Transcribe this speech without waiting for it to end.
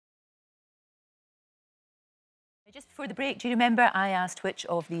Just before the break, do you remember I asked which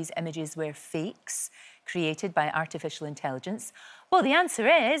of these images were fakes created by artificial intelligence? Well, the answer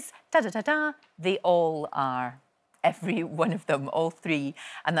is, da-da-da-da, they all are. Every one of them, all three.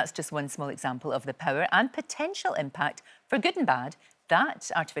 And that's just one small example of the power and potential impact, for good and bad, that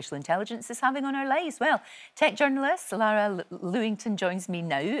artificial intelligence is having on our lives. Well, tech journalist Lara Lewington joins me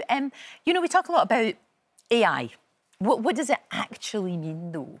now. You know, we talk a lot about AI. What does it actually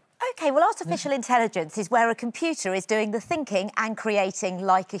mean, though? OK, well, artificial intelligence is where a computer is doing the thinking and creating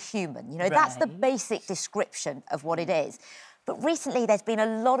like a human. You know, that's the basic description of what it is. But recently, there's been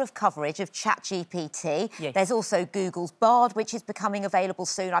a lot of coverage of ChatGPT. Yes. There's also Google's Bard, which is becoming available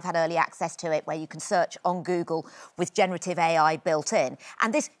soon. I've had early access to it, where you can search on Google with generative AI built in.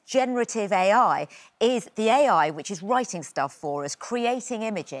 And this generative AI is the AI which is writing stuff for us, creating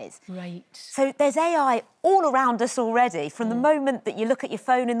images. Right. So there's AI all around us already, from the moment that you look at your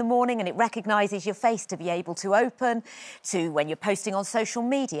phone in the morning and it recognises your face to be able to open, to when you're posting on social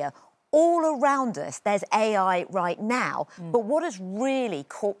media. All around us, there's AI right now. But what has really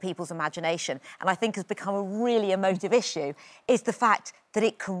caught people's imagination, and I think has become a really emotive issue, is the fact that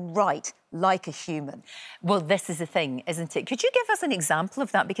it can write like a human. Well, this is the thing, isn't it? Could you give us an example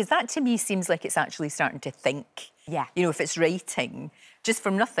of that? Because that, to me, seems like it's actually starting to think. Yeah. You know, if it's writing, just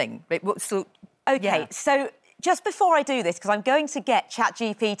from nothing. Right? So, OK, so just before I do this, because I'm going to get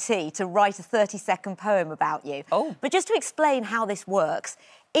ChatGPT to write a 30-second poem about you. Oh. But just to explain how this works,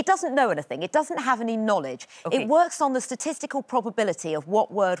 it doesn't know anything. It doesn't have any knowledge. Okay. It works on the statistical probability of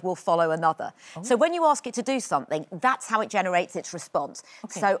what word will follow another. Oh. So when you ask it to do something, that's how it generates its response.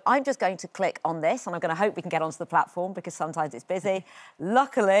 Okay. So I'm just going to click on this, and I'm going to hope we can get onto the platform, because sometimes it's busy.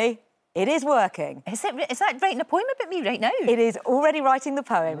 Luckily, it is working. Is that writing a poem about me right now? It is already writing the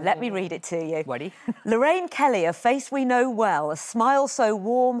poem. Let me read it to you. Worry. Lorraine Kelly, a face we know well, a smile so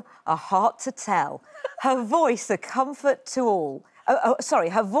warm, a heart to tell. Her voice a comfort to all.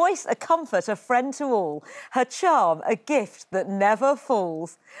 Her voice a comfort, a friend to all. Her charm a gift that never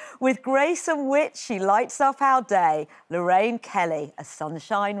falls. With grace and wit she lights up our day. Lorraine Kelly, a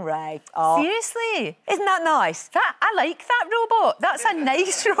sunshine ray. Oh, seriously? isn't that nice? I like that robot. That's a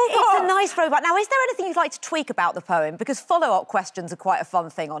nice robot. It's a nice robot. Now, is there anything you'd like to tweak about the poem? Because follow-up questions are quite a fun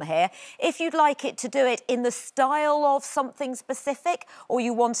thing on here. If you'd like it to do it in the style of something specific, or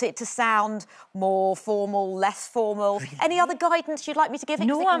you want it to sound more formal, less formal, really? Any other guidance you'd like me to give it?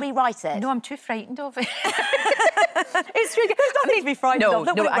 No, I can rewrite it. No, I'm too frightened of it. It's really... There's nothing to be frightened of.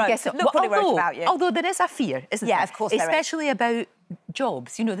 Look I guess Look what it wrote about you. Although there is a fear, isn't there? Yeah, of course there is. Especially about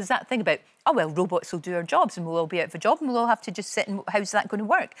jobs. You know, there's that thing about, oh, well, robots will do our jobs and we'll all be out of a job and we'll all have to just sit and how's that going to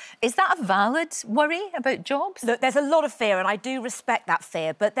work? Is that a valid worry about jobs? Look, there's a lot of fear, and I do respect that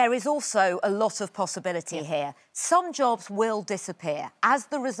fear, but there is also a lot of possibility here. Some jobs will disappear. As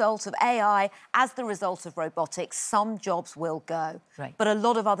the result of AI, as the result of robotics, some jobs will go. Right. But a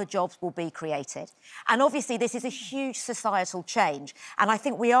lot of other jobs will be created. And obviously, this is a huge societal change, and I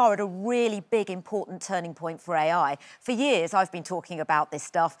think we are at a really big, important turning point for AI. For years, I've been talking about this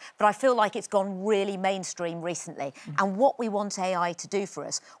stuff, but I feel like it's gone really mainstream recently. And what we want AI to do for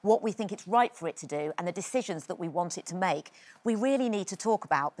us, what we think it's right for it to do, and the decisions that we want it to make, we really need to talk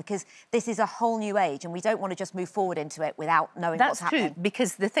about, because this is a whole new age and we don't want to just move forward into it without knowing what's happening. That's true,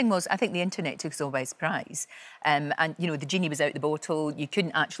 because the thing was, I think the internet took us all by surprise. And, you know, the genie was out the bottle. You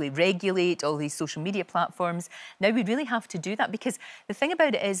couldn't actually regulate all these social media platforms. Now we really have to do that, because the thing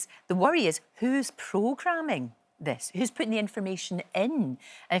about it is, the worry is, who's programming this? Who's putting the information in?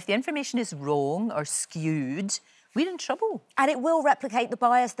 And if the information is wrong or skewed, we're in trouble. And it will replicate the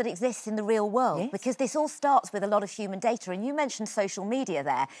bias that exists in the real world, because this all starts with a lot of human data. And you mentioned social media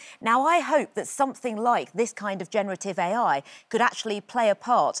there. Now, I hope that something like this kind of generative AI could actually play a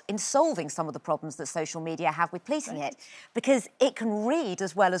part in solving some of the problems that social media have with policing it, because it can read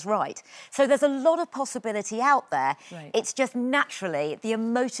as well as write. So there's a lot of possibility out there. It's just naturally the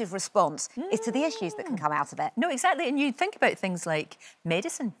emotive response is to the issues that can come out of it. No, exactly. And you think about things like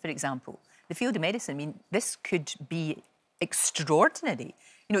medicine, for example. The field of medicine, I mean, this could be extraordinary.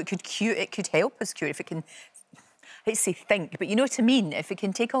 You know, it could help us cure if it can, let's say think, but you know what I mean? If it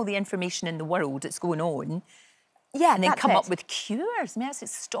can take all the information in the world that's going on, and then come up with cures. I mean, that's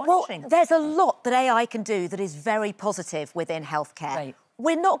astonishing. Well, there's a lot that AI can do that is very positive within healthcare. Right.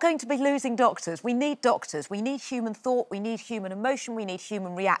 We're not going to be losing doctors. We need doctors. We need human thought. We need human emotion. We need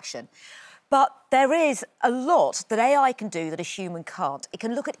human reaction. But there is a lot that AI can do that a human can't. It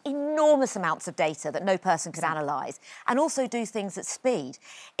can look at enormous amounts of data that no person could analyse, and also do things at speed.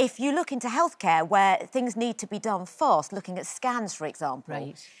 If you look into healthcare, where things need to be done fast, looking at scans, for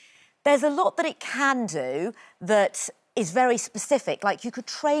example, there's a lot that it can do that is very specific. Like, you could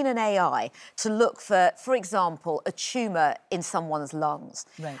train an AI to look for example, a tumour in someone's lungs.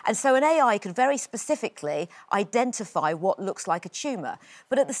 Right. And so an AI could very specifically identify what looks like a tumour.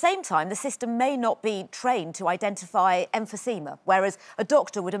 But at the same time, the system may not be trained to identify emphysema, whereas a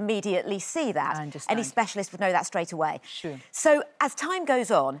doctor would immediately see that. I understand. Any specialist would know that straight away. Sure. So as time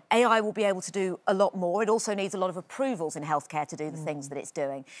goes on, AI will be able to do a lot more. It also needs a lot of approvals in healthcare to do the things that it's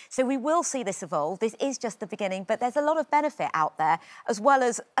doing. So we will see this evolve. This is just the beginning, but there's a lot of benefit out there, as well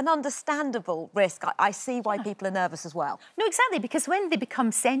as an understandable risk. I see why people are nervous as well. No, exactly, because when they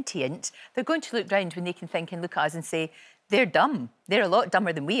become sentient, they're going to look round when they can think and look at us and say, they're dumb. They're a lot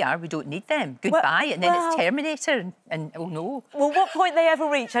dumber than we are. We don't need them. Goodbye. And then it's Terminator and oh no. Well, what point they ever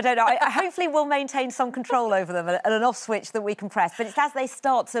reach, I don't know. Hopefully we'll maintain some control over them and an off switch that we can press. But it's as they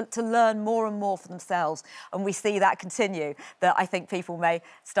start to learn more and more for themselves, and we see that continue, that I think people may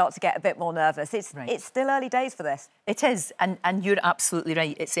start to get a bit more nervous. It's still early days for this. It is, and you're absolutely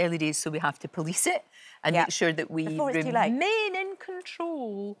right. It's early days, so we have to police it and make sure that we remain in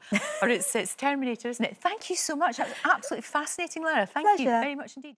control. Or it's Terminator, isn't it? Thank you so much. That was absolutely fascinating, Lara. Thank you very much indeed.